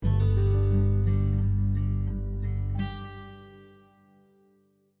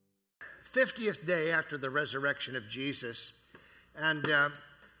50th day after the resurrection of Jesus. And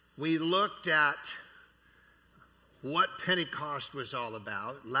we looked at what Pentecost was all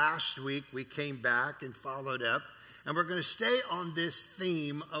about. Last week we came back and followed up. And we're going to stay on this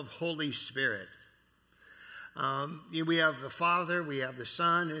theme of Holy Spirit. We have the Father, we have the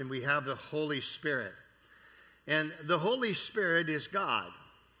Son, and we have the Holy Spirit. And the Holy Spirit is God.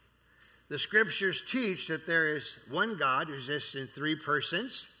 The Scriptures teach that there is one God who exists in three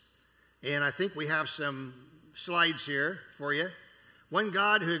persons. And I think we have some slides here for you. One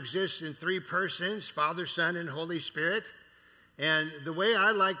God who exists in three persons, Father, Son, and Holy Spirit. And the way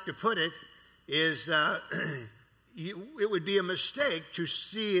I like to put it is it would be a mistake to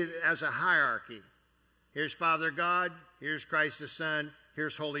see it as a hierarchy. Here's Father God, here's Christ the Son,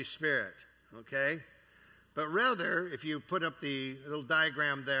 here's Holy Spirit, okay? But rather, if you put up the little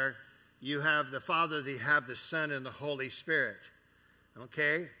diagram there, you have the Father, you have the Son, and the Holy Spirit,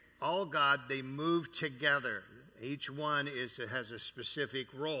 okay? All God, they move together. Each one has a specific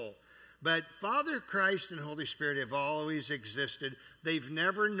role. But Father, Christ, and Holy Spirit have always existed. They've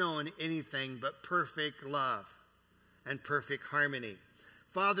never known anything but perfect love and perfect harmony.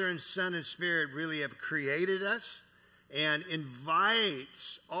 Father and Son and Spirit really have created us and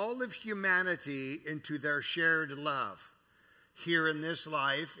invites all of humanity into their shared love here in this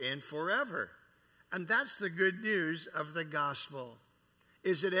life and forever. And that's the good news of the gospel,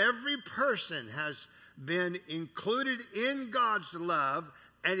 is that every person has been included in God's love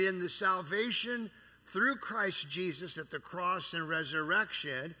and in the salvation through Christ Jesus at the cross and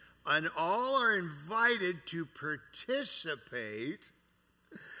resurrection, and all are invited to participate,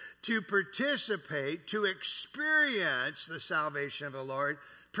 to experience the salvation of the Lord,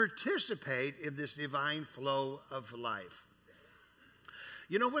 participate in this divine flow of life.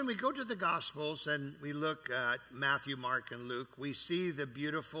 You know, when we go to the Gospels and we look at Matthew, Mark, and Luke, we see the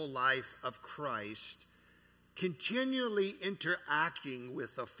beautiful life of Christ continually interacting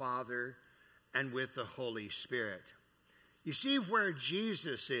with the Father and with the Holy Spirit. You see where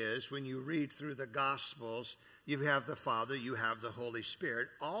Jesus is when you read through the Gospels. You have the Father, you have the Holy Spirit,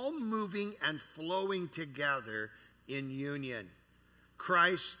 all moving and flowing together in union.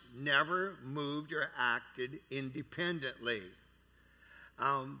 Christ never moved or acted independently.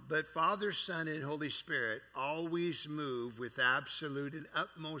 But Father, Son, and Holy Spirit always move with absolute and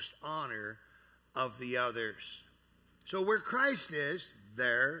utmost honor of the others. So where Christ is,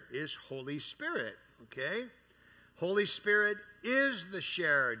 there is Holy Spirit, okay? Holy Spirit is the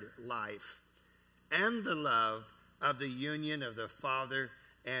shared life and the love of the union of the Father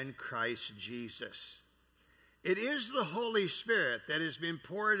and Christ Jesus. It is the Holy Spirit that has been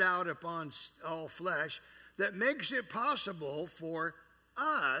poured out upon all flesh that makes it possible for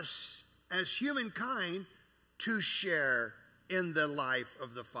us as humankind to share in the life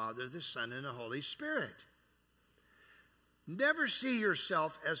of the Father, the Son, and the Holy Spirit. Never see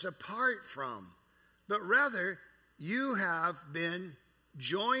yourself as apart from, but rather you have been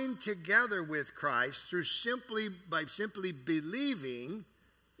joined together with Christ by simply believing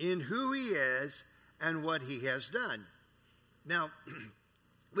in who he is and what he has done. Now,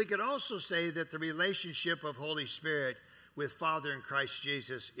 we could also say that the relationship of Holy Spirit with Father and Christ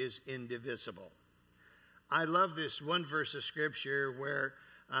Jesus is indivisible. I love this one verse of Scripture where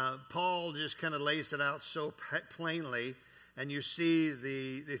Paul just kind of lays it out so plainly, and you see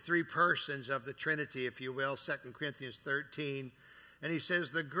the three persons of the Trinity, if you will, 2 Corinthians 13. And he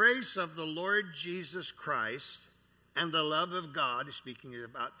says, the grace of the Lord Jesus Christ and the love of God, speaking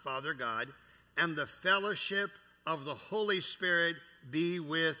about Father God, and the fellowship of the Holy Spirit be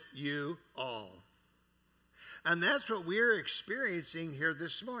with you all. And that's what we're experiencing here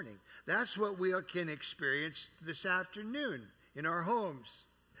this morning. That's what we can experience this afternoon in our homes.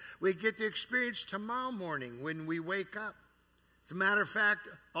 We get to experience tomorrow morning when we wake up. As a matter of fact,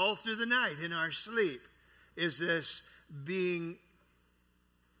 all through the night in our sleep is this being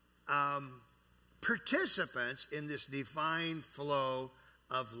participants in this divine flow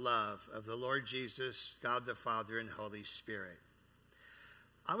of love of the Lord Jesus, God the Father, and Holy Spirit.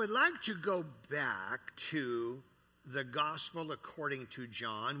 I would like to go back to the Gospel according to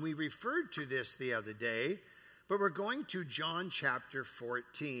John. We referred to this the other day, but we're going to John chapter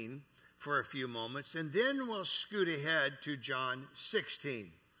 14 for a few moments, and then we'll scoot ahead to John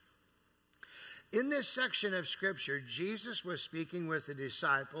 16. In this section of Scripture, Jesus was speaking with the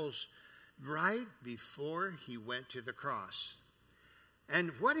disciples right before he went to the cross.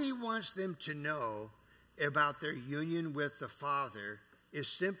 And what he wants them to know about their union with the Father is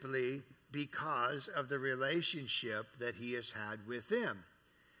simply because of the relationship that he has had with them.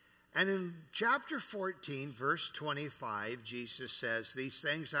 And in chapter 14, verse 25, Jesus says, "These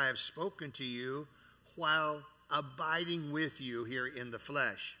things I have spoken to you while abiding with you here in the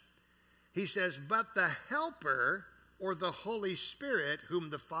flesh." He says, "But the Helper, or the Holy Spirit, whom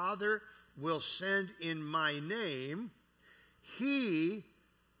the Father will send in my name, he,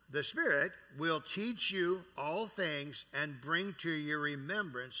 the Spirit, will teach you all things and bring to your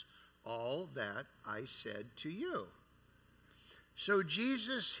remembrance all that I said to you." So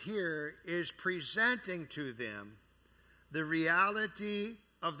Jesus here is presenting to them the reality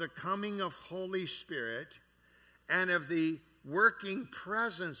of the coming of Holy Spirit and of the working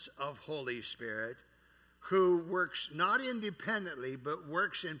presence of Holy Spirit, who works not independently, but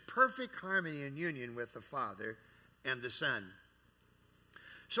works in perfect harmony and union with the Father and the Son.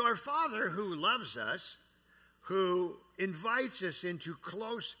 So our Father, who loves us, who invites us into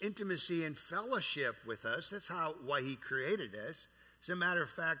close intimacy and fellowship with us, that's why he created us. As a matter of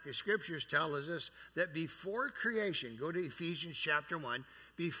fact, the scriptures tell us that before creation, go to Ephesians chapter 1,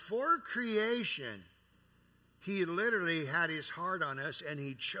 before creation, he literally had his heart on us and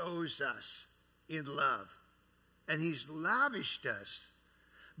he chose us in love. And he's lavished us.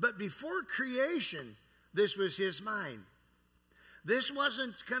 But before creation, this was his mind. This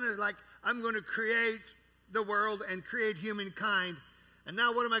wasn't kind of like, I'm going to create the world and create humankind, and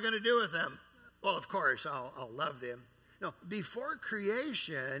now what am I going to do with them? Well, of course, I'll love them. No, before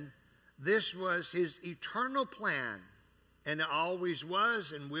creation, this was his eternal plan, and it always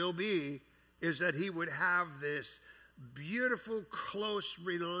was and will be, is that he would have this beautiful, close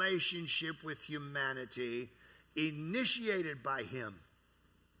relationship with humanity initiated by him.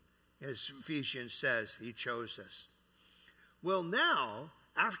 As Ephesians says, he chose us. Well, now,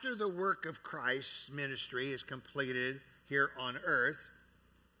 after the work of Christ's ministry is completed here on earth,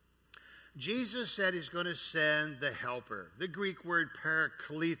 Jesus said he's going to send the Helper. The Greek word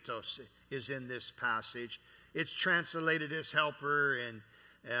parakletos is in this passage. It's translated as helper in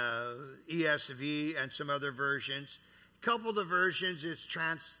ESV and some other versions. A couple of the versions, it's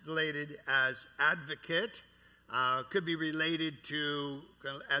translated as advocate. Could be related to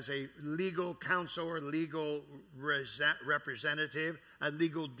as a legal counsel or legal representative, a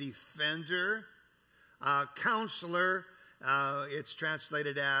legal defender, counselor. It's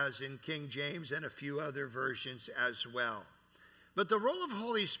translated as in King James and a few other versions as well. But the role of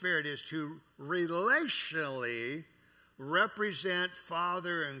Holy Spirit is to relationally represent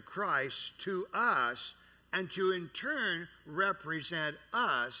Father and Christ to us, and to in turn represent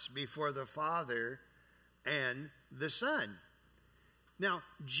us before the Father and the Son. Now,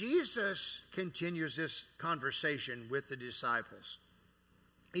 Jesus continues this conversation with the disciples.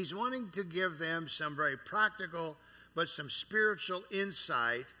 He's wanting to give them some very practical but some spiritual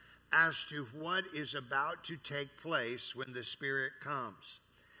insight as to what is about to take place when the Spirit comes.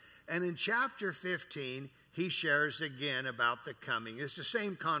 And in chapter 15, he shares again about the coming. It's the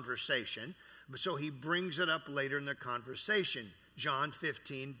same conversation, but so he brings it up later in the conversation. John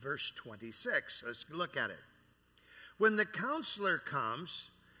 15, verse 26. Let's look at it. "When the Counselor comes,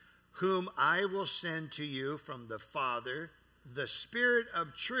 whom I will send to you from the Father, the Spirit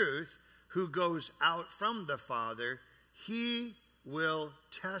of truth, who goes out from the Father, he will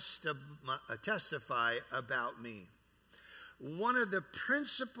testify about me." One of the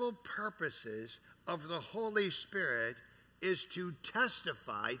principal purposes of the Holy Spirit is to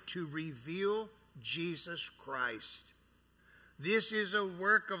testify, to reveal Jesus Christ. This is a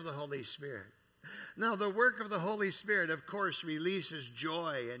work of the Holy Spirit. Now, the work of the Holy Spirit, of course, releases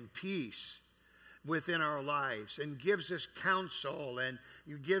joy and peace within our lives and gives us counsel and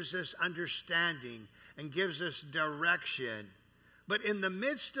gives us understanding and gives us direction. But in the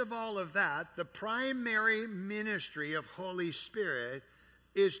midst of all of that, the primary ministry of Holy Spirit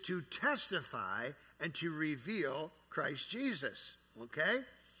is to testify and to reveal Christ Jesus. Okay?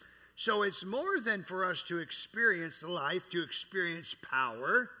 So it's more than for us to experience life, to experience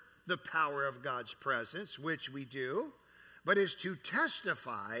power, the power of God's presence, which we do, but is to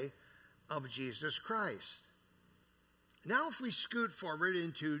testify of Jesus Christ. Now if we scoot forward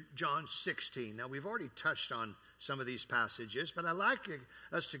into John 16. Now we've already touched on some of these passages, but I'd like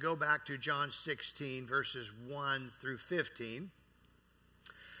us to go back to John 16, verses 1 through 15.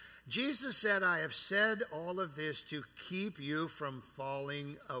 Jesus said, "I have said all of this to keep you from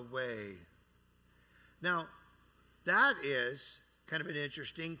falling away." Now, that is kind of an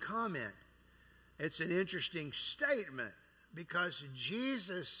interesting comment. It's an interesting statement because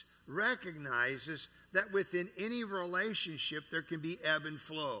Jesus recognizes that within any relationship there can be ebb and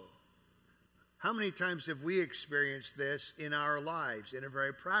flow. How many times have we experienced this in our lives in a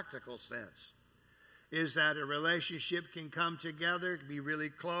very practical sense? is that a relationship can come together, can be really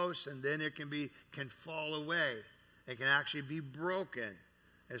close, and then it can fall away. It can actually be broken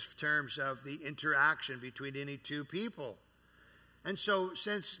as terms of the interaction between any two people. And so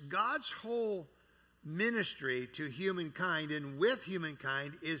since God's whole ministry to humankind and with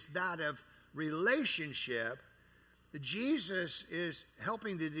humankind is that of relationship, Jesus is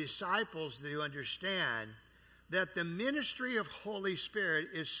helping the disciples to understand that the ministry of Holy Spirit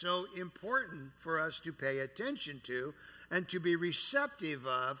is so important for us to pay attention to and to be receptive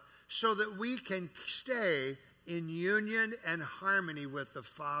of, so that we can stay in union and harmony with the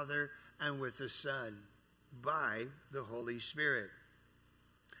Father and with the Son by the Holy Spirit.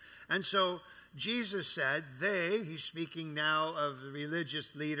 And so Jesus said, he's speaking now of the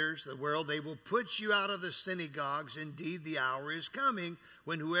religious leaders, the world, they will put you out of the synagogues. Indeed, the hour is coming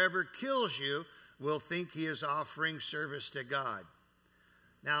when whoever kills you will think he is offering service to God.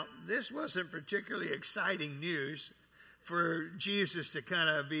 Now, this wasn't particularly exciting news for Jesus to kind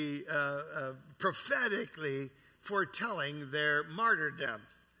of be prophetically foretelling their martyrdom.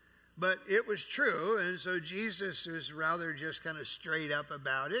 But it was true, and so Jesus was rather just kind of straight up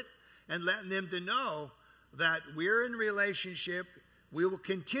about it and letting them to know that we're in relationship. We will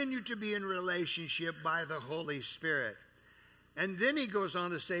continue to be in relationship by the Holy Spirit. And then he goes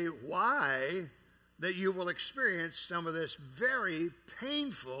on to say why that you will experience some of this very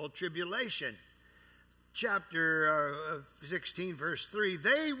painful tribulation. Chapter 16, verse 3,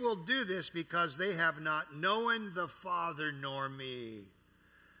 they will do this because they have not known the Father nor me.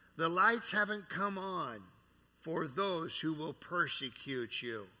 The lights haven't come on for those who will persecute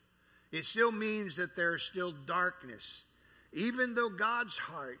you. It still means that there's still darkness. Even though God's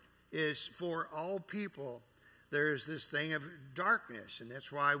heart is for all people, there's this thing of darkness. And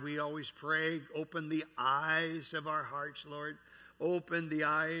that's why we always pray, open the eyes of our hearts, Lord. Open the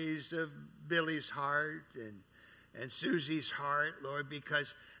eyes of Billy's heart and Susie's heart, Lord,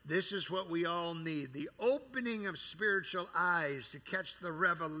 because this is what we all need. The opening of spiritual eyes to catch the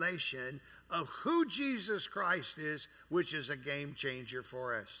revelation of who Jesus Christ is, which is a game changer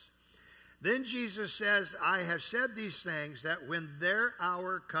for us. Then Jesus says, I have said these things that when their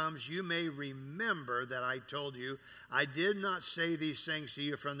hour comes, you may remember that I told you. I did not say these things to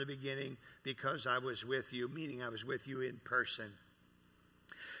you from the beginning because I was with you, meaning I was with you in person.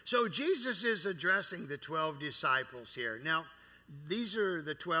 So Jesus is addressing the 12 disciples here. Now, these are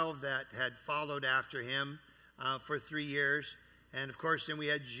the 12 that had followed after him for 3 years. And, of course, then we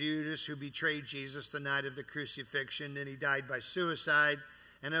had Judas, who betrayed Jesus the night of the crucifixion. Then he died by suicide.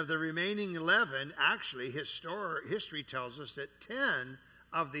 And of the remaining 11, actually, history tells us that 10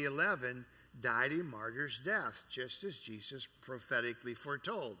 of the 11 died a martyr's death, just as Jesus prophetically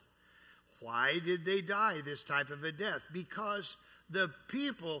foretold. Why did they die this type of a death? Because the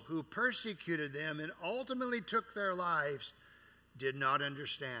people who persecuted them and ultimately took their lives did not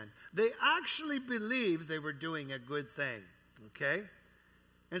understand. They actually believed they were doing a good thing, okay?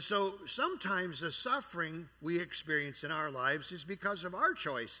 And so sometimes the suffering we experience in our lives is because of our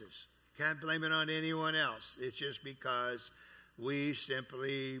choices. Can't blame it on anyone else. It's just because we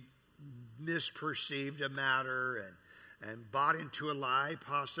simply misperceived a matter and bought into a lie,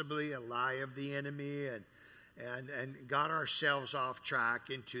 possibly a lie of the enemy, and got ourselves off track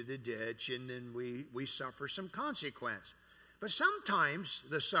into the ditch, and then we suffer some consequence. But sometimes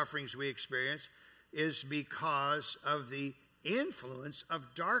the sufferings we experience is because of the influence of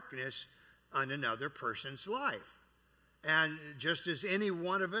darkness on another person's life. And just as any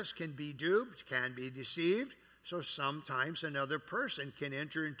one of us can be duped, can be deceived, so sometimes another person can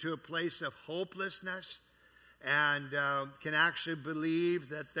enter into a place of hopelessness and can actually believe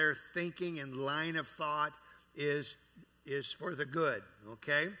that their thinking and line of thought is for the good,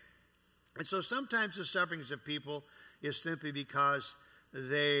 okay? And so sometimes the sufferings of people is simply because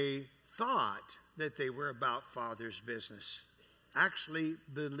they thought that they were about Father's business, actually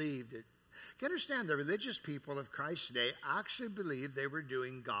believed it. You can understand the religious people of Christ today actually believed they were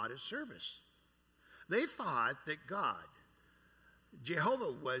doing God a service. They thought that God,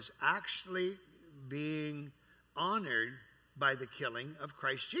 Jehovah, was actually being honored by the killing of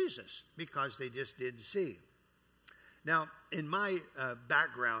Christ Jesus because they just didn't see. Now, in my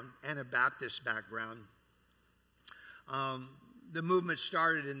background, Anabaptist background, the movement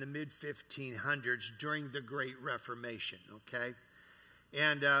started in the mid-1500s during the Great Reformation, okay?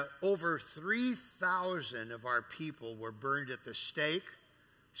 And over 3,000 of our people were burned at the stake.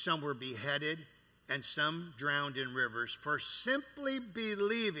 Some were beheaded, and some drowned in rivers for simply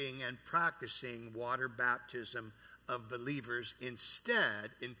believing and practicing water baptism of believers in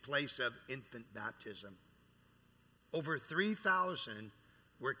place of infant baptism. Over 3,000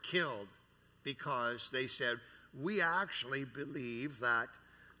 were killed because they said, we actually believe that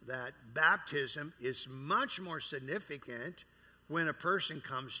baptism is much more significant when a person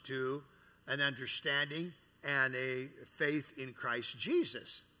comes to an understanding and a faith in Christ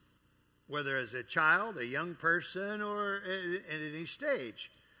Jesus, whether as a child, a young person, or at any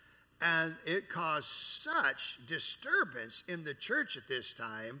stage. And it caused such disturbance in the church at this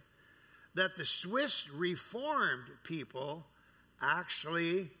time that the Swiss Reformed people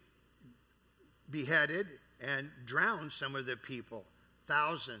actually beheaded and drowned some of the people.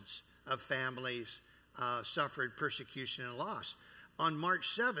 Thousands of families suffered persecution and loss. On March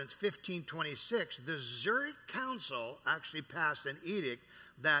 7th, 1526, the Zurich Council actually passed an edict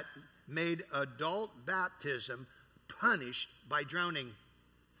that made adult baptism punished by drowning.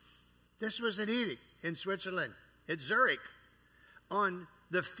 This was an edict in Switzerland, at Zurich. On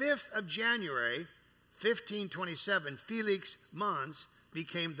the 5th of January, 1527, Felix Mons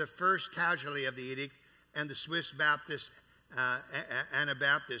became the first casualty of the edict and the Swiss Baptist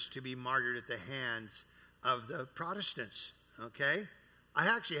Anabaptists to be martyred at the hands of the Protestants. Okay? I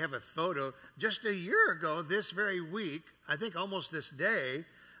actually have a photo. Just a year ago, this very week, I think almost this day,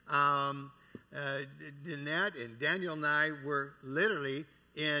 Danette and Daniel and I were literally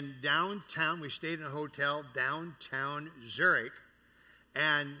in downtown. We stayed in a hotel downtown Zurich.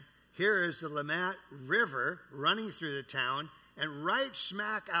 And here is the Limmat River running through the town. And right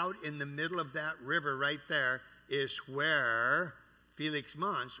smack out in the middle of that river right there is where Felix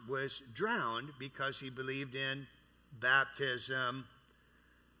Mons was drowned because he believed in baptism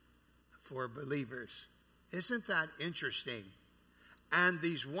for believers. Isn't that interesting? And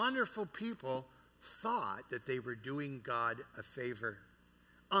these wonderful people thought that they were doing God a favor.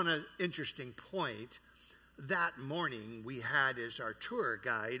 On an interesting point, that morning we had as our tour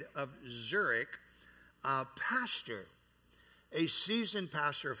guide of Zurich a pastor, a seasoned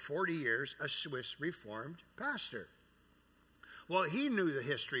pastor of 40 years, a Swiss Reformed pastor. Well, he knew the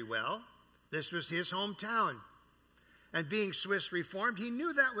history well. This was his hometown. And being Swiss Reformed, he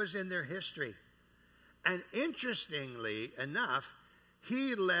knew that was in their history. And interestingly enough,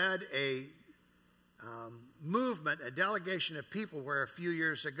 he led a movement, a delegation of people where a few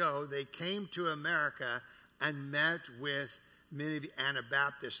years ago they came to America and met with many of the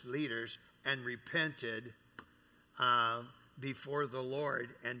Anabaptist leaders and repented before the Lord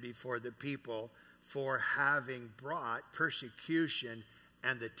and before the people for having brought persecution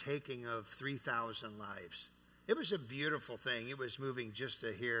and the taking of 3,000 lives. It was a beautiful thing. It was moving just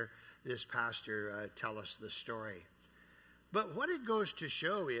to hear this pastor tell us the story. But what it goes to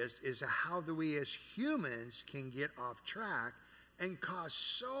show is how we as humans can get off track and cause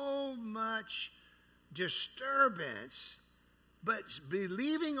so much disturbance, but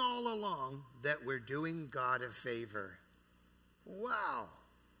believing all along that we're doing God a favor. Wow.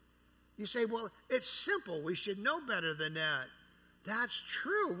 You say, well, it's simple. We should know better than that. That's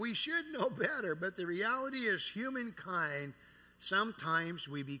true. We should know better. But the reality is humankind, sometimes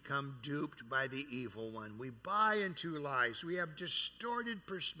we become duped by the evil one. We buy into lies. We have distorted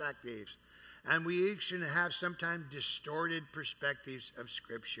perspectives. And we each have sometimes distorted perspectives of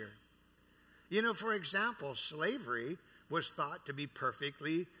Scripture. You know, for example, slavery was thought to be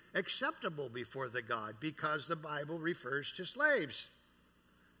perfectly acceptable before the God because the Bible refers to slaves.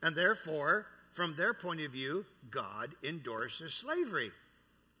 And therefore, from their point of view, God endorses slavery.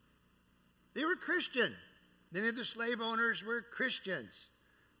 They were Christian. Many of the slave owners were Christians.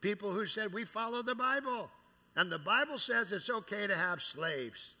 People who said, we follow the Bible. And the Bible says it's okay to have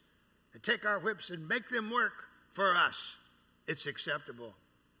slaves. And take our whips and make them work for us. It's acceptable.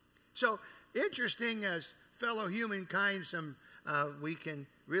 So, interesting as fellow humankind, we can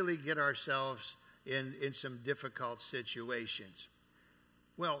really get ourselves in some difficult situations.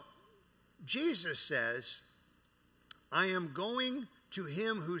 Well, Jesus says, I am going to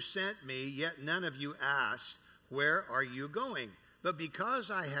him who sent me, yet none of you asked, where are you going? But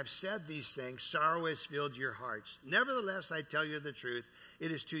because I have said these things, sorrow has filled your hearts. Nevertheless, I tell you the truth,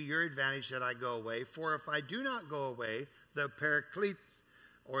 it is to your advantage that I go away. For if I do not go away, the Paraclete,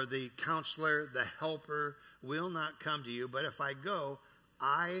 or the counselor, the helper, will not come to you. But if I go,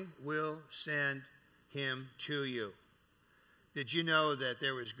 I will send him to you. Did you know that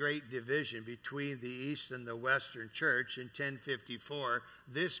there was great division between the East and the Western Church in 1054,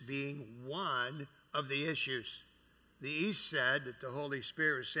 this being one of the issues? The East said that the Holy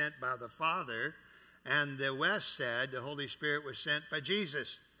Spirit was sent by the Father, and the West said the Holy Spirit was sent by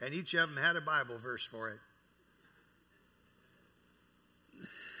Jesus, and each of them had a Bible verse for it.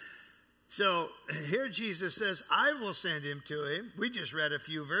 So here Jesus says, I will send him to him. We just read a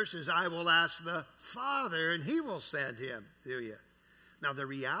few verses. I will ask the Father, and he will send him to you. Now, the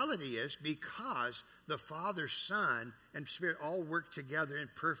reality is because the Father, Son, and Spirit all work together in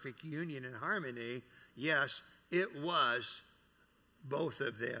perfect union and harmony, yes, it was both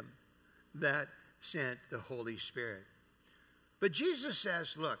of them that sent the Holy Spirit. But Jesus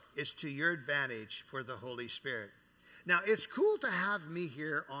says, look, it's to your advantage for the Holy Spirit. Now, it's cool to have me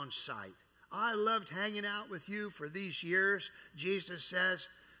here on site. I loved hanging out with you for these years, Jesus says,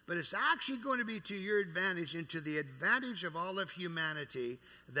 but it's actually going to be to your advantage and to the advantage of all of humanity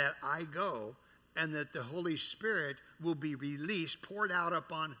that I go and that the Holy Spirit will be released, poured out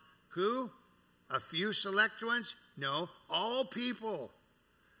upon who? A few select ones? No, all people.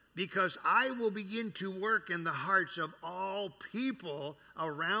 Because I will begin to work in the hearts of all people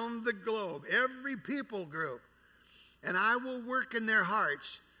around the globe, every people group. And I will work in their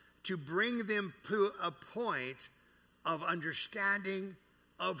hearts to bring them to a point of understanding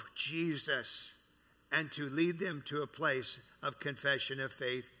of Jesus and to lead them to a place of confession of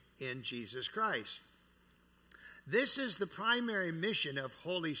faith in Jesus Christ. This is the primary mission of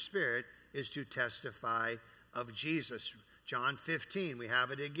Holy Spirit, is to testify of Jesus. John 15, we have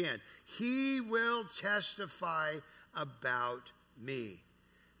it again. He will testify about me.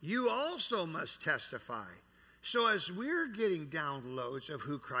 You also must testify. So as we're getting downloads of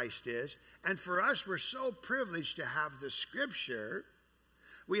who Christ is, and for us, we're so privileged to have the Scripture.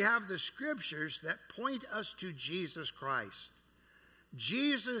 We have the Scriptures that point us to Jesus Christ.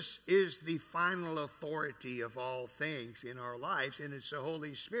 Jesus is the final authority of all things in our lives, and it's the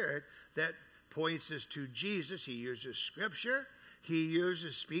Holy Spirit that points us to Jesus. He uses Scripture. He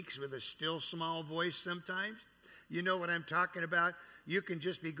speaks with a still small voice sometimes. You know what I'm talking about? You can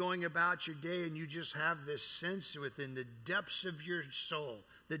just be going about your day and you just have this sense within the depths of your soul,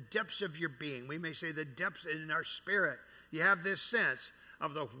 the depths of your being. We may say the depths in our spirit. You have this sense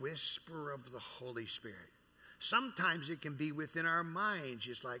of the whisper of the Holy Spirit. Sometimes it can be within our minds,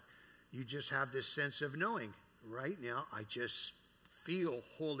 just like you just have this sense of knowing. Right now, I just feel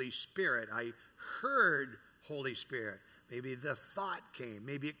Holy Spirit. I heard Holy Spirit. Maybe the thought came.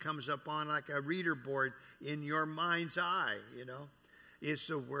 Maybe it comes up on like a reader board in your mind's eye, you know. It's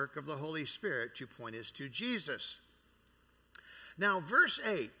the work of the Holy Spirit to point us to Jesus. Now, verse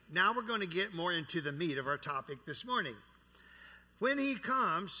 8. Now we're going to get more into the meat of our topic this morning. When he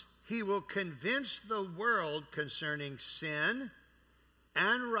comes, he will convince the world concerning sin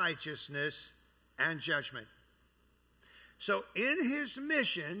and righteousness and judgment. So in his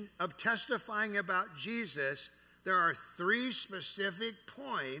mission of testifying about Jesus, there are 3 specific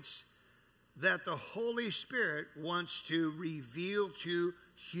points that the Holy Spirit wants to reveal to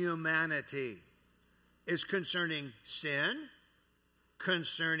humanity. It's concerning sin,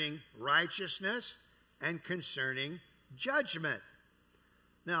 concerning righteousness, and concerning judgment.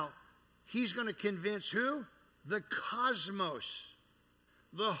 Now, he's going to convince who? The cosmos,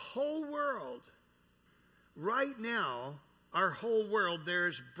 the whole world. Right now, our whole world, there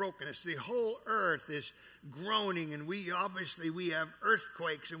is brokenness. The whole earth is groaning, and we have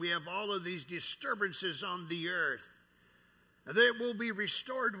earthquakes, and we have all of these disturbances on the earth. They will be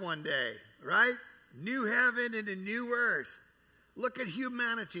restored one day, right? New heaven and a new earth. Look at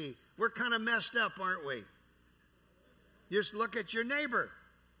humanity. We're kind of messed up, aren't we? Just look at your neighbor,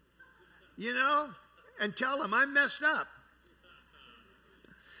 you know, and tell them, I'm messed up.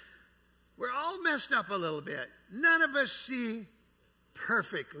 We're all messed up a little bit. None of us see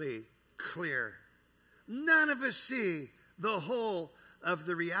perfectly clear. None of us see the whole of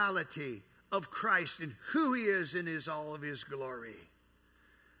the reality of Christ and who he is in all of his glory.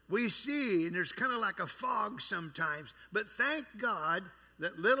 We see, and there's kind of like a fog sometimes, but thank God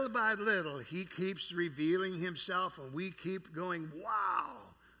that little by little he keeps revealing himself, and we keep going, wow,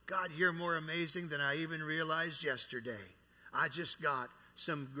 God, you're more amazing than I even realized yesterday. I just got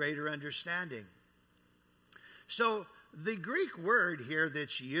some greater understanding. So the Greek word here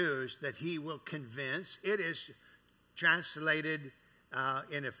that's used, that he will convince, it is translated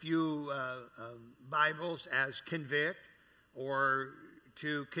in a few Bibles as convict, or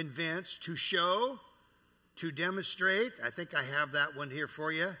to convince, to show, to demonstrate. I think I have that one here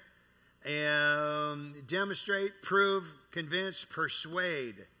for you. Demonstrate, prove, convince,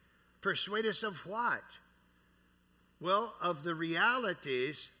 persuade. Persuade us of what? Well, of the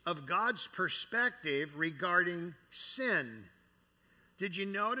realities of God's perspective regarding sin. Did you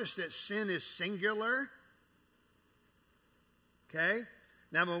notice that sin is singular? Okay?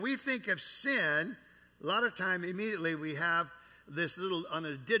 Now, when we think of sin, a lot of time immediately we have this little, on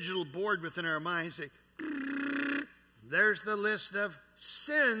a digital board within our minds, say, there's the list of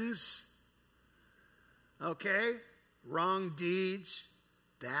sins. Okay? Wrong deeds,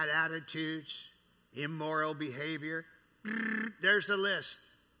 bad attitudes, immoral behavior. There's a list.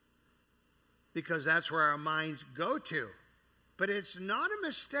 Because that's where our minds go to. But it's not a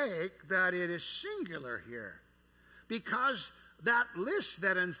mistake that it is singular here. Because that list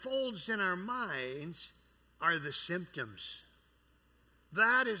that unfolds in our minds are the symptoms.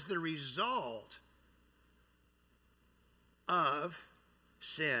 That is the result of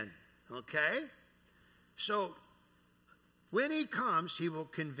sin. Okay? So, when he comes, he will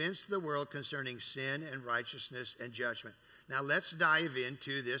convince the world concerning sin and righteousness and judgment. Now, let's dive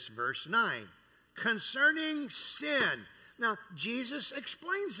into this verse 9. Concerning sin. Now, Jesus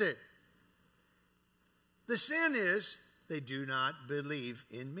explains it. The sin is, they do not believe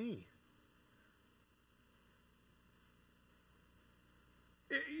in me.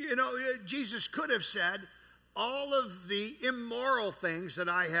 You know, Jesus could have said, all of the immoral things that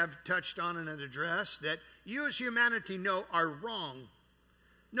I have touched on and addressed that you as humanity know are wrong.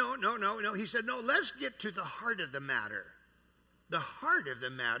 No. He said, no, let's get to the heart of the matter. The heart of the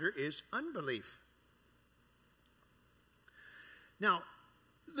matter is unbelief. Now,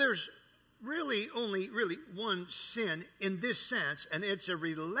 there's really only one sin in this sense, and it's a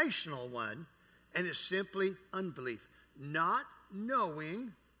relational one, and it's simply unbelief. Not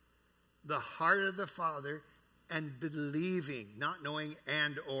knowing the heart of the Father and believing, not knowing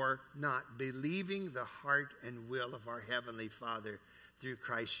and or not believing the heart and will of our Heavenly Father through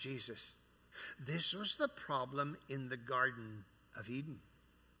Christ Jesus. This was the problem in the Garden of Eden.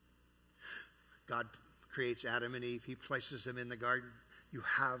 God creates Adam and Eve. He places them in the garden. You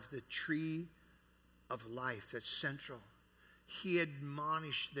have the tree of life that's central. He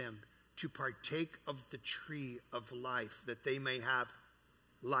admonished them to partake of the tree of life that they may have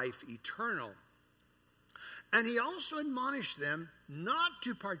life eternal. And he also admonished them not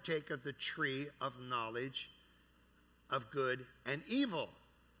to partake of the tree of knowledge of good and evil.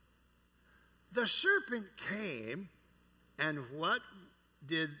 The serpent came, and what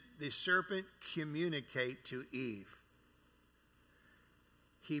did the serpent communicate to Eve?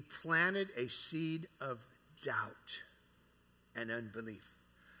 He planted a seed of doubt and unbelief.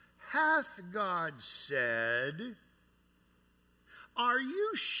 Hath God said, are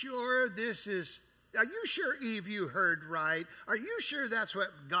you sure, Eve, you heard right? Are you sure that's what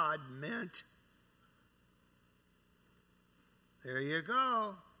God meant? There you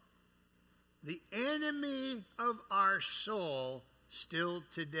go. The enemy of our soul still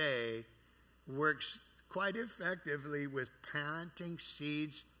today works quite effectively with planting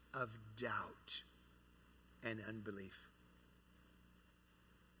seeds of doubt and unbelief.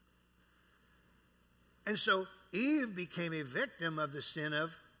 And so Eve became a victim of the sin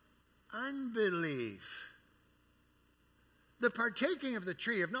of unbelief. The partaking of the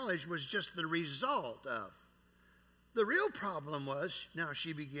tree of knowledge was just the result of. The real problem was, now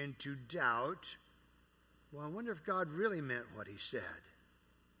she began to doubt, well, I wonder if God really meant what he said.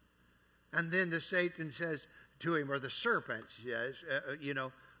 And then the Satan says to him, or the serpent says,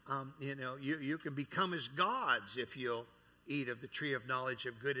 you can become as gods if you'll eat of the tree of knowledge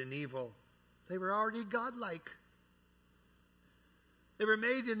of good and evil. They were already godlike. They were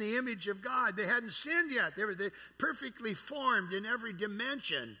made in the image of God. They hadn't sinned yet. They were perfectly formed in every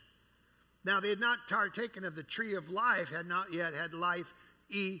dimension. Now, they had not partaken of the tree of life, had not yet had life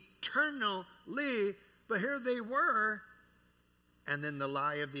eternally, but here they were, and then the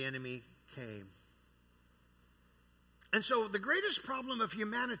lie of the enemy came. And so the greatest problem of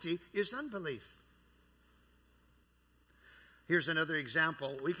humanity is unbelief. Here's another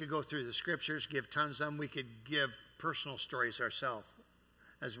example. We could go through the scriptures, give tons of them. We could give personal stories ourselves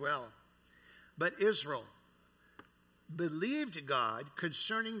as well. But Israel believed God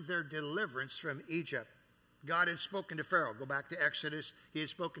concerning their deliverance from Egypt. God had spoken to Pharaoh. Go back to Exodus. He had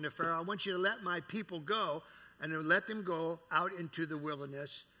spoken to Pharaoh. I want you to let my people go, and to let them go out into the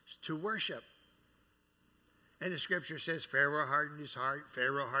wilderness to worship. And the scripture says Pharaoh hardened his heart,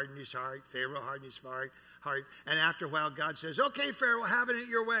 Pharaoh hardened his heart, Pharaoh hardened his heart. And after a while God says, okay, Pharaoh, have it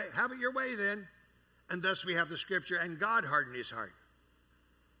your way. Have it your way then. And thus we have the scripture, and God hardened his heart.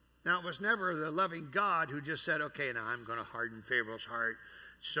 Now, it was never the loving God who just said, okay, now I'm going to harden Pharaoh's heart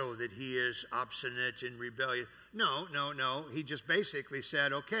so that he is obstinate and rebellious. No. He just basically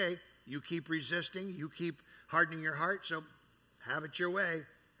said, okay, you keep resisting, you keep hardening your heart, so have it your way,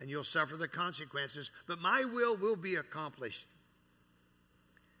 and you'll suffer the consequences. But my will be accomplished.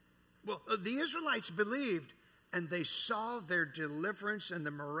 Well, the Israelites believed, and they saw their deliverance and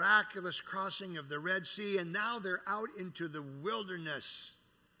the miraculous crossing of the Red Sea, and now they're out into the wilderness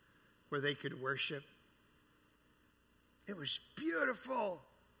where they could worship. It was beautiful.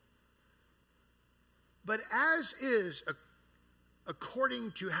 But as is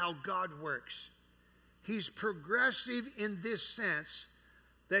according to how God works, He's progressive in this sense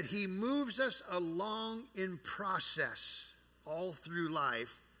that he moves us along in process all through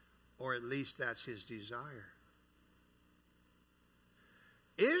life, or at least that's his desire.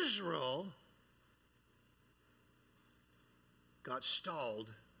 Israel got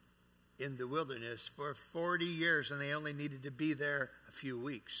stalled in the wilderness for 40 years, and they only needed to be there a few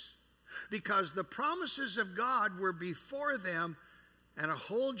weeks because the promises of God were before them, and a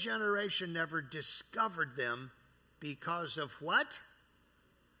whole generation never discovered them because of what?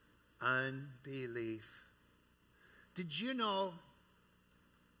 Unbelief. Did you know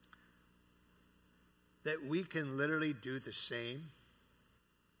that we can literally do the same?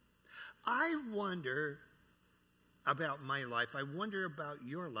 I wonder about my life. I wonder about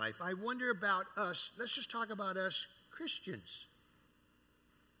your life. I wonder about us. Let's just talk about us Christians.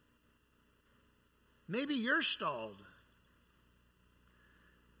 Maybe you're stalled.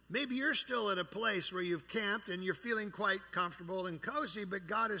 Maybe you're still at a place where you've camped and you're feeling quite comfortable and cozy, but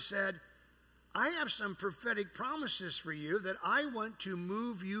God has said, I have some prophetic promises for you that I want to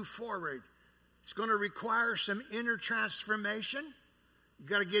move you forward. It's going to require some inner transformation. You've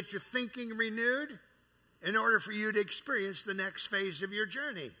got to get your thinking renewed in order for you to experience the next phase of your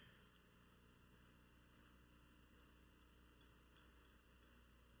journey.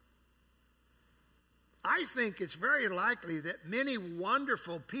 I think it's very likely that many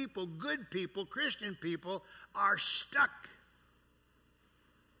wonderful people, good people, Christian people, are stuck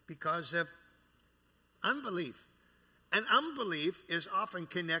because of unbelief. And unbelief is often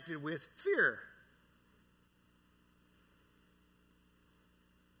connected with fear.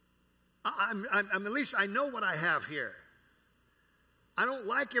 I'm at least I know what I have here. I don't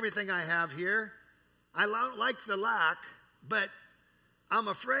like everything I have here. I don't like the lack, but I'm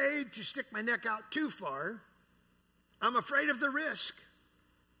afraid to stick my neck out too far. I'm afraid of the risk.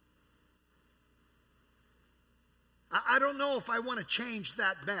 I don't know if I want to change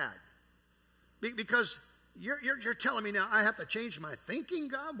that bad. Because you're telling me now I have to change my thinking,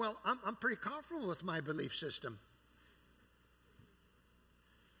 God? Well, I'm pretty comfortable with my belief system.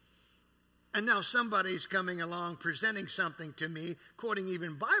 And now somebody's coming along presenting something to me, quoting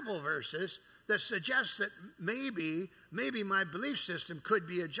even Bible verses that suggests that maybe my belief system could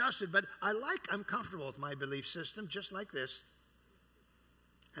be adjusted, but I'm comfortable with my belief system just like this.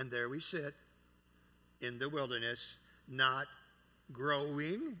 And there we sit in the wilderness, not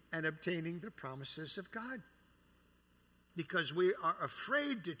growing and obtaining the promises of God. Because we are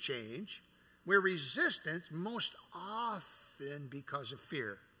afraid to change. We're resistant most often because of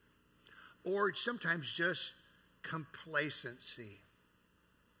fear. Or sometimes just complacency.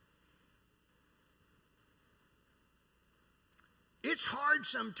 It's hard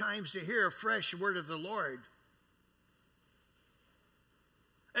sometimes to hear a fresh word of the Lord.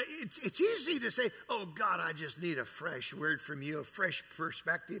 It's easy to say, oh, God, I just need a fresh word from you, a fresh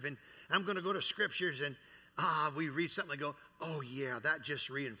perspective. And I'm going to go to scriptures and we read something and go, oh, yeah, that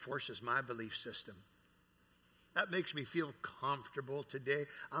just reinforces my belief system. That makes me feel comfortable today.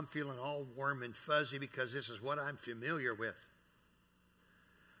 I'm feeling all warm and fuzzy because this is what I'm familiar with.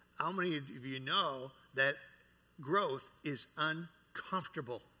 How many of you know that growth is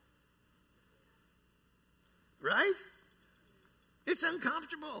uncomfortable? Right? It's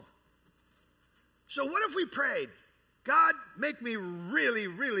uncomfortable. So what if we prayed, God, make me really,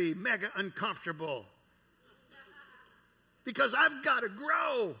 really mega uncomfortable? Because I've got to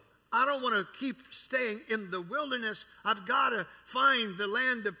grow. I don't want to keep staying in the wilderness. I've got to find the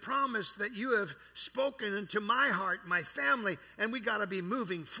land of promise that you have spoken into my heart, my family, and we got to be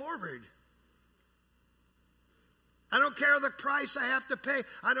moving forward. I don't care the price I have to pay.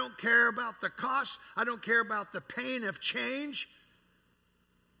 I don't care about the cost. I don't care about the pain of change.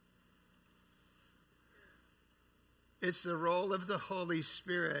 It's the role of the Holy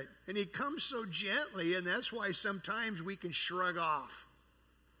Spirit. And he comes so gently, and that's why sometimes we can shrug off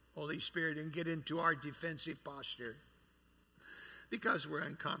Holy Spirit and get into our defensive posture because we're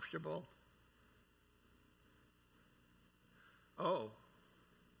uncomfortable. Oh.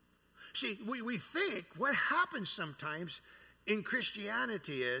 See, we think what happens sometimes in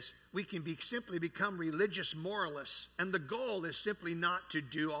Christianity is we can simply become religious moralists, and the goal is simply not to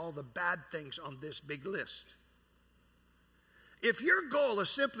do all the bad things on this big list. If your goal is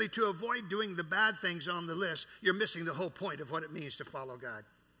simply to avoid doing the bad things on the list, you're missing the whole point of what it means to follow God.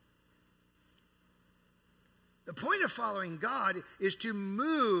 The point of following God is to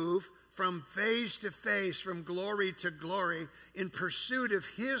move from phase to phase, from glory to glory, in pursuit of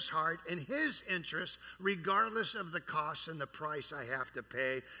his heart and his interests, regardless of the cost and the price I have to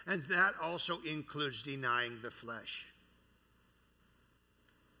pay. And that also includes denying the flesh.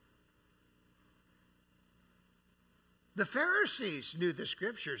 The Pharisees knew the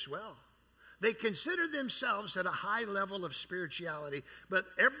scriptures well. They considered themselves at a high level of spirituality, but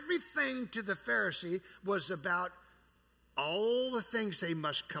everything to the Pharisee was about all the things they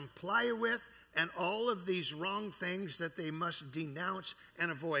must comply with and all of these wrong things that they must denounce and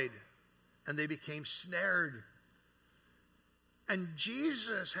avoid. And they became snared. And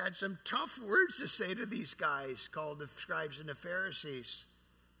Jesus had some tough words to say to these guys called the scribes and the Pharisees.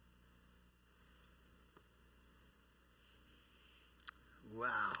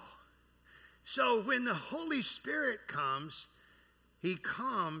 Wow. So when the Holy Spirit comes, he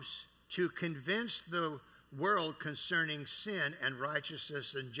comes to convince the world concerning sin and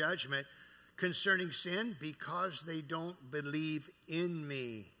righteousness and judgment. Concerning sin, because they don't believe in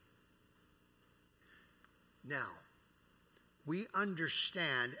me. Now, we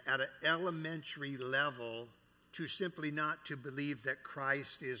understand at an elementary level to simply not to believe that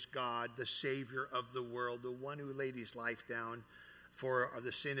Christ is God, the Savior of the world, the one who laid his life down for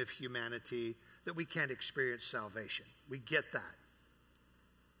the sin of humanity, that we can't experience salvation. We get that.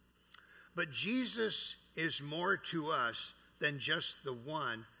 But Jesus is more to us than just the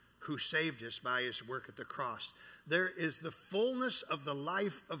one who saved us by his work at the cross. There is the fullness of the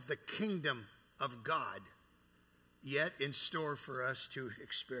life of the kingdom of God yet in store for us to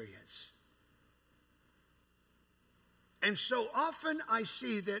experience. And so often I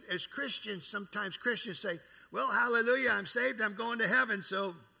see that as Christians, sometimes Christians say, well, hallelujah, I'm saved, I'm going to heaven,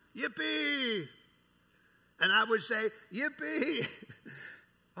 so yippee. And I would say, yippee.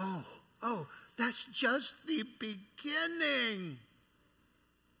 Oh, that's just the beginning.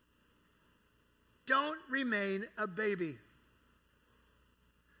 Don't remain a baby.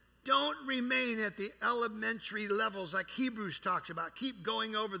 Don't remain at the elementary levels like Hebrews talks about. Keep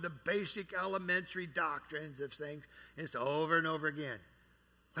going over the basic elementary doctrines of things. It's over and over again.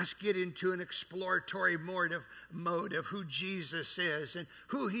 Let's get into an exploratory mode of who Jesus is and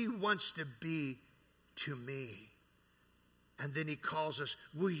who he wants to be to me. And then he calls us,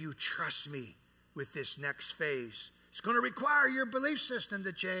 will you trust me with this next phase? It's going to require your belief system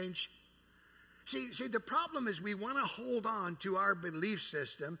to change. See, the problem is we want to hold on to our belief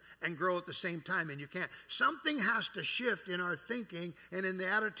system and grow at the same time, and you can't. Something has to shift in our thinking and in the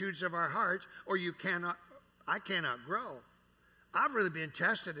attitudes of our hearts, or I cannot grow. I've really been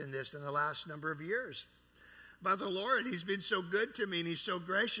tested in this in the last number of years by the Lord. He's been so good to me, and he's so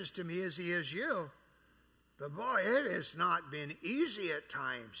gracious to me as he is you. But boy, it has not been easy at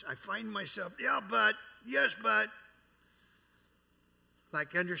times. I find myself, yes, but.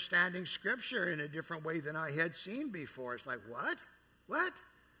 Like understanding Scripture in a different way than I had seen before. It's like, what?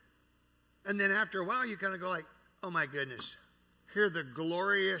 And then after a while, you kind of go like, oh my goodness. Here the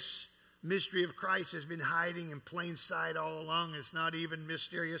glorious mystery of Christ has been hiding in plain sight all along. It's not even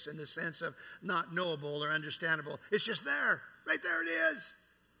mysterious in the sense of not knowable or understandable. It's just there. Right there it is.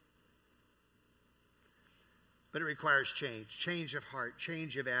 But it requires change of heart,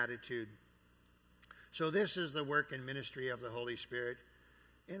 change of attitude. So this is the work and ministry of the Holy Spirit.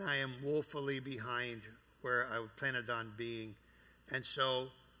 And I am woefully behind where I planned on being. And so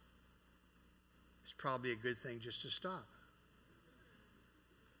it's probably a good thing just to stop.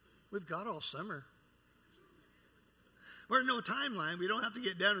 We've got all summer. We're in no timeline. We don't have to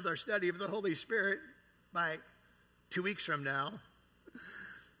get done with our study of the Holy Spirit by 2 weeks from now.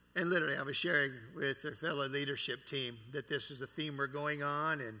 And literally, I was sharing with our fellow leadership team that this is the theme we're going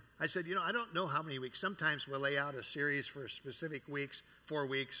on. And I said, I don't know how many weeks. Sometimes we'll lay out a series for specific weeks, 4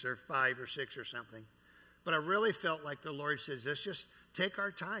 weeks or 5 or 6 or something. But I really felt like the Lord says, let's just take our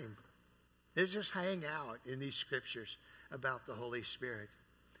time. Let's just hang out in these scriptures about the Holy Spirit.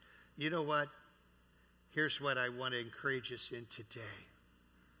 You know what? Here's what I want to encourage us in today.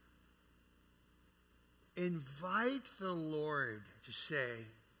 Invite the Lord to say,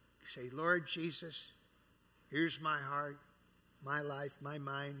 Lord Jesus, here's my heart, my life, my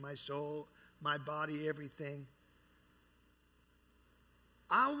mind, my soul, my body, everything.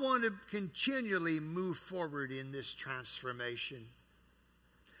 I want to continually move forward in this transformation,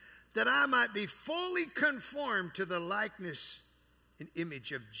 that I might be fully conformed to the likeness and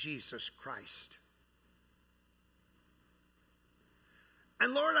image of Jesus Christ.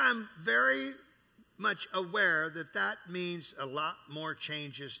 And Lord, I'm very much aware that means a lot more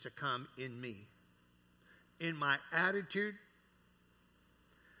changes to come in me, in my attitude.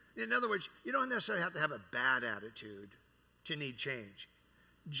 In other words, you don't necessarily have to have a bad attitude to need change.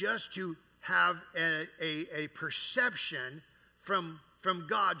 Just to have a perception from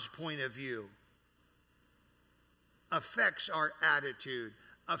God's point of view affects our attitude,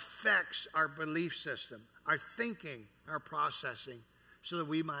 affects our belief system, our thinking, our processing, so that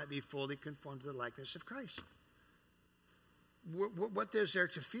we might be fully conformed to the likeness of Christ. What is there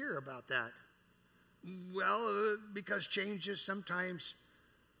to fear about that? Well, because change is sometimes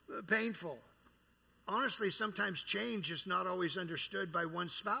painful. Honestly, sometimes change is not always understood by one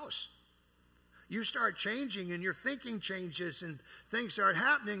spouse. You start changing and your thinking changes and things start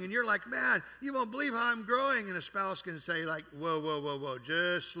happening and you're like, man, you won't believe how I'm growing. And a spouse can say like, whoa,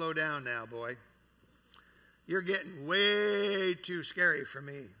 just slow down now, boy. You're getting way too scary for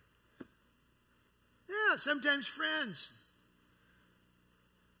me. Yeah, sometimes friends.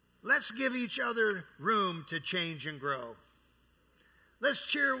 Let's give each other room to change and grow. Let's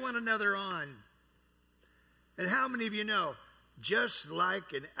cheer one another on. And how many of you know, just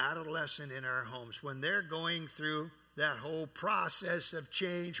like an adolescent in our homes, when they're going through that whole process of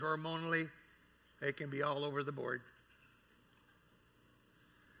change hormonally, they can be all over the board.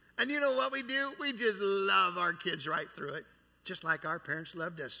 And you know what we do? We just love our kids right through it, just like our parents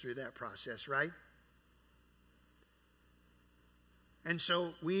loved us through that process, right? And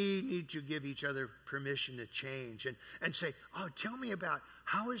so we need to give each other permission to change and say, oh, tell me about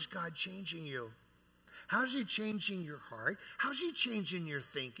how is God changing you? How is he changing your heart? How is he changing your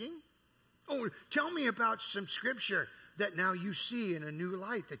thinking? Oh, tell me about some scripture that now you see in a new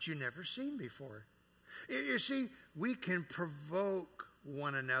light that you never seen before. You see, we can provoke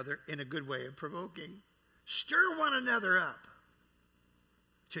one another in a good way of provoking. Stir one another up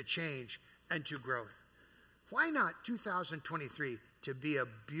to change and to growth. Why not 2023 to be a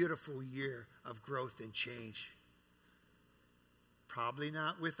beautiful year of growth and change? Probably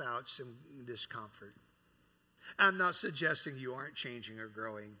not without some discomfort. I'm not suggesting you aren't changing or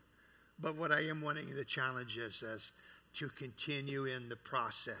growing, but what I am wanting the challenge is to continue in the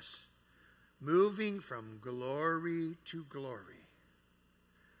process, moving from glory to glory.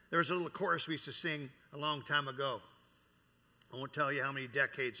 There was a little chorus we used to sing a long time ago. I won't tell you how many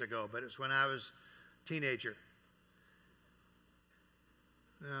decades ago, but it's when I was a teenager.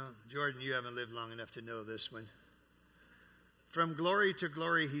 Now, Jordan, you haven't lived long enough to know this one. From glory to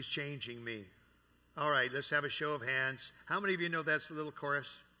glory, he's changing me. All right, let's have a show of hands. How many of you know that's the little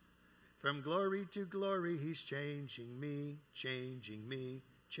chorus? From glory to glory, he's changing me, changing me,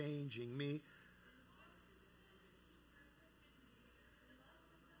 changing me.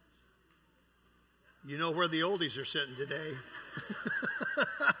 You know where the oldies are sitting today.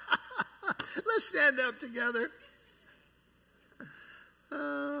 Let's stand up together.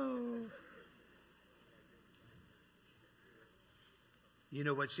 Oh. You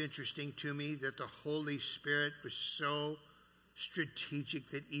know what's interesting to me? That the Holy Spirit was so strategic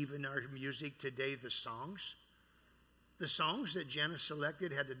that even our music today, the songs that Jenna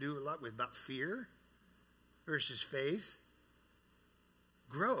selected had to do a lot with about fear versus faith.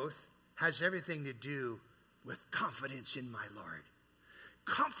 Growth has everything to do with confidence in my Lord.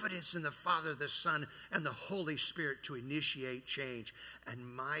 Confidence in the Father, the Son, and the Holy Spirit to initiate change. And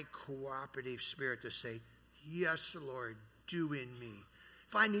my cooperative spirit to say, yes, Lord, do in me.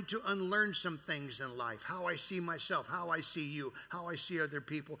 If I need to unlearn some things in life, how I see myself, how I see you, how I see other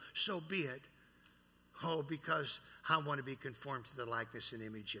people, so be it. Oh, because I want to be conformed to the likeness and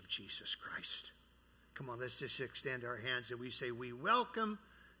image of Jesus Christ. Come on, let's just extend our hands and we say, we welcome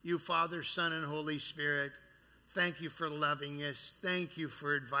you, Father, Son, and Holy Spirit. Thank you for loving us. Thank you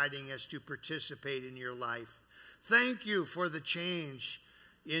for inviting us to participate in your life. Thank you for the change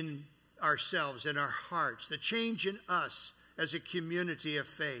in ourselves, in our hearts, the change in us as a community of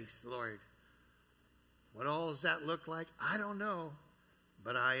faith, Lord. What all does that look like? I don't know,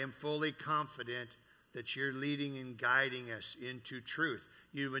 but I am fully confident that you're leading and guiding us into truth.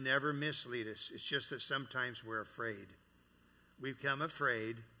 You would never mislead us. It's just that sometimes we're afraid. We become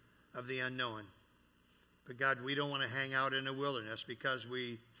afraid of the unknown. But God, we don't want to hang out in the wilderness because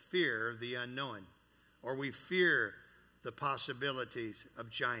we fear the unknown, or we fear the possibilities of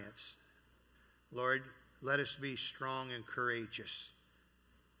giants. Lord, let us be strong and courageous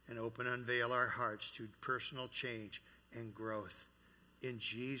and unveil our hearts to personal change and growth. In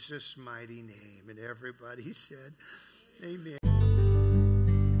Jesus' mighty name. And everybody said, amen.